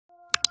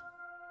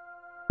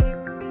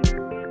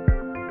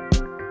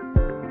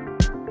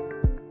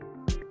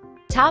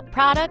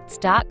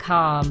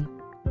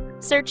TopProducts.com.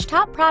 Search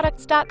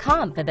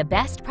TopProducts.com for the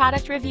best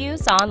product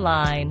reviews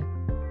online.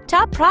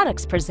 Top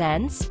Products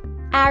presents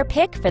our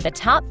pick for the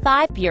top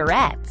 5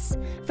 Burettes.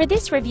 For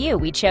this review,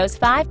 we chose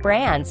 5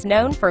 brands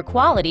known for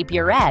quality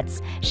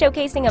Burettes,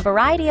 showcasing a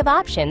variety of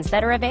options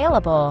that are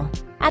available.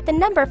 At the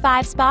number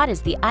 5 spot is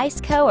the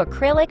Iceco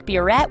Acrylic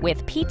Burette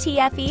with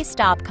PTFE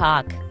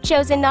Stopcock,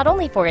 chosen not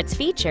only for its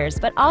features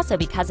but also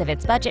because of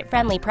its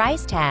budget-friendly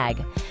price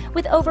tag.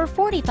 With over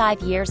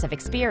 45 years of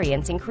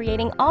experience in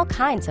creating all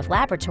kinds of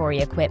laboratory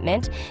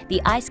equipment,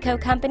 the Iceco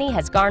company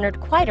has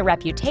garnered quite a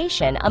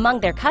reputation among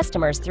their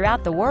customers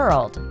throughout the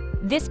world.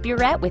 This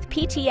Burette with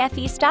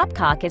PTFE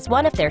Stopcock is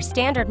one of their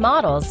standard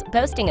models,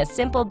 boasting a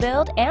simple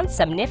build and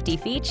some nifty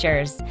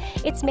features.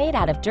 It's made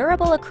out of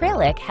durable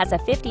acrylic, has a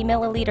 50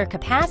 milliliter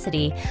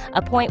capacity,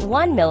 a 0.1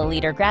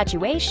 milliliter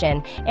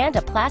graduation, and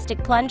a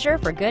plastic plunger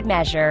for good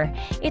measure.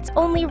 It's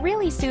only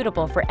really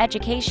suitable for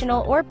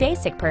educational or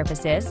basic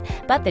purposes,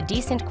 but the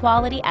decent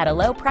quality at a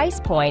low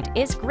price point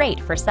is great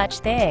for such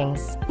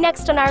things.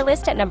 Next on our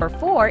list at number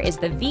 4 is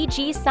the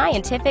VG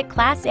Scientific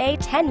Class A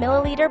 10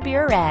 milliliter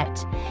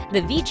Burette.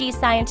 The VG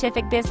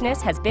Scientific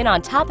business has been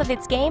on top of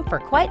its game for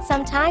quite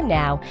some time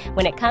now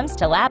when it comes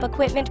to lab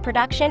equipment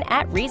production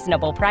at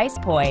reasonable price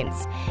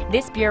points.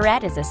 This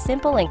Burette is a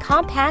simple and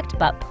compact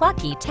but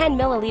plucky 10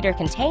 milliliter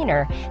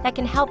container that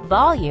can help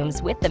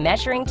volumes with the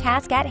measuring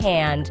task at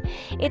hand.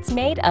 It's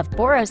made of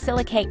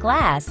borosilicate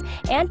glass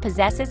and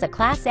possesses a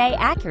Class A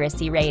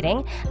accuracy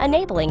rating,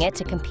 enabling it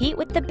to compete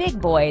with the big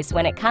boys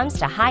when it comes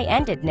to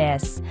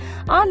high-endedness.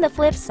 On the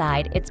flip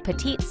side, its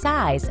petite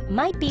size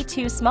might be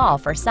too small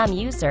for some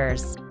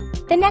users.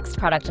 The next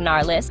product on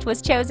our list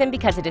was chosen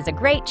because it is a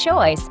great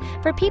choice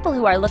for people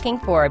who are looking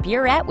for a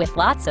Burette with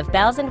lots of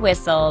bells and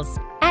whistles.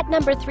 At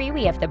number 3,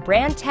 we have the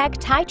Brandtech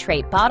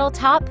Titrette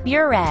Bottletop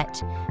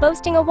Burette.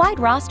 Boasting a wide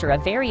roster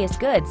of various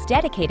goods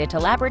dedicated to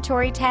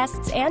laboratory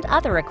tests and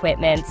other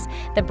equipments,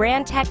 the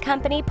Brandtech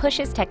company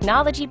pushes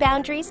technology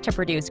boundaries to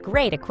produce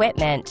great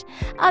equipment.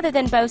 Other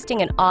than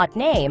boasting an odd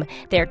name,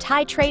 their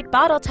Titrette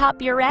Bottletop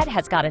Burette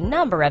has got a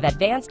number of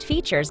advanced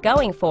features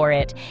going for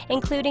it,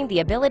 including the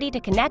ability to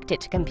connect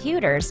it to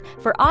computers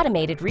for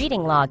automated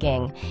reading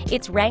logging.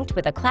 It's ranked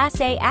with a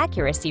Class A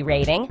accuracy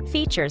rating,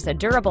 features a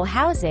durable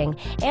housing,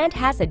 and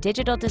has a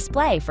digital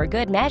display for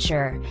good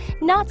measure.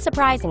 Not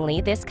surprisingly,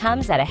 this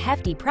comes at a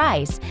hefty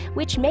price,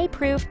 which may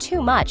prove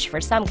too much for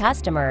some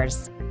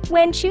customers.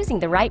 When choosing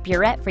the right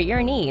Burette for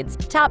your needs,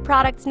 Top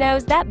Products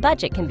knows that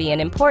budget can be an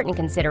important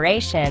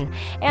consideration.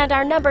 And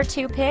our number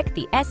 2 pick,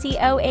 the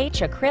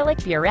SEOH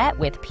Acrylic Burette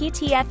with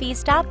PTFE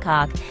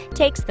Stopcock,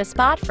 takes the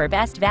spot for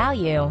best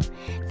value.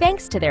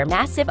 Thanks to their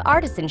massive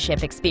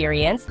artisanship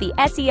experience, the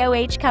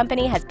SEOH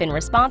company has been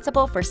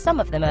responsible for some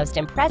of the most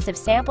impressive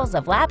samples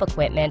of lab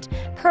equipment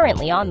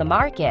currently on the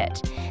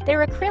market.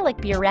 Their acrylic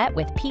Burette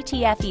with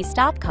PTFE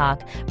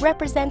Stopcock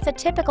represents a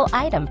typical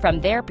item from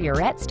their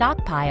Burette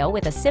stockpile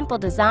with a simple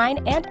design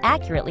and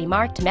accurately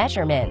marked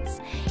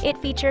measurements. It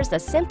features a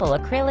simple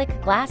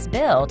acrylic glass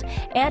build,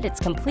 and it's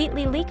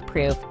completely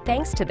leak-proof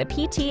thanks to the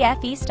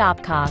PTFE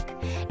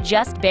Stopcock.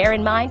 Just bear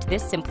in mind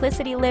this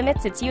simplicity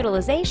limits its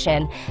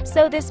utilization,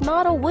 so this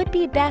model would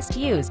be best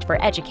used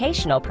for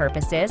educational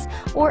purposes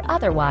or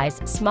otherwise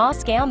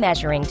small-scale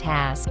measuring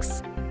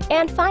tasks.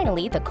 And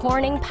finally, the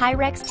Corning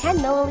Pyrex 10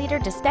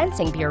 milliliter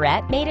Dispensing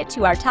Burette made it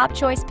to our top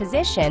choice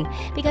position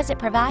because it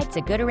provides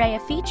a good array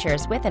of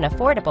features with an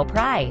affordable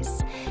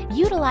price.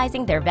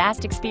 Utilizing their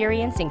vast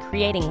experience in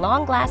creating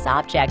long glass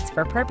objects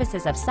for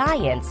purposes of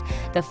science,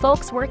 the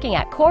folks working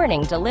at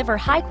Corning deliver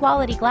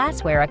high-quality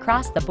glassware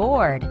across the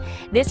board.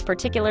 This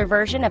particular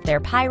version of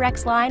their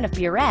Pyrex line of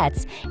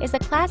Burettes is a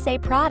Class A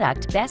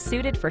product best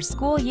suited for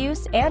school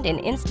use and in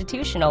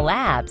institutional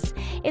labs.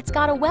 It's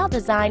got a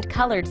well-designed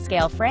colored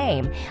scale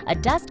frame, a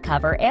dust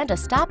cover, and a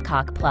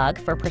stopcock plug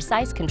for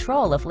precise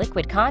control of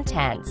liquid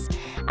contents.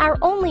 Our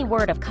only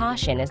word of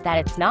caution is that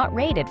it's not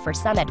rated for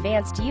some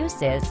advanced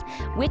uses,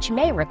 which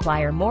may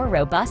require more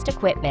robust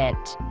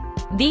equipment.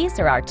 These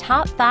are our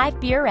top 5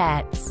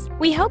 Burettes.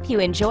 We hope you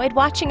enjoyed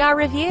watching our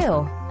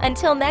review.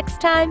 Until next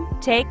time,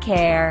 take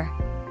care.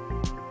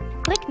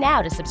 Click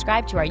now to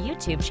subscribe to our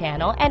YouTube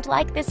channel and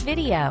like this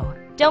video.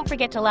 Don't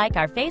forget to like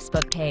our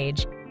Facebook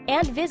page.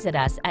 And visit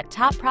us at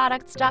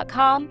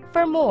TopProducts.com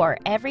for more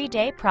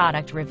everyday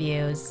product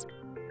reviews.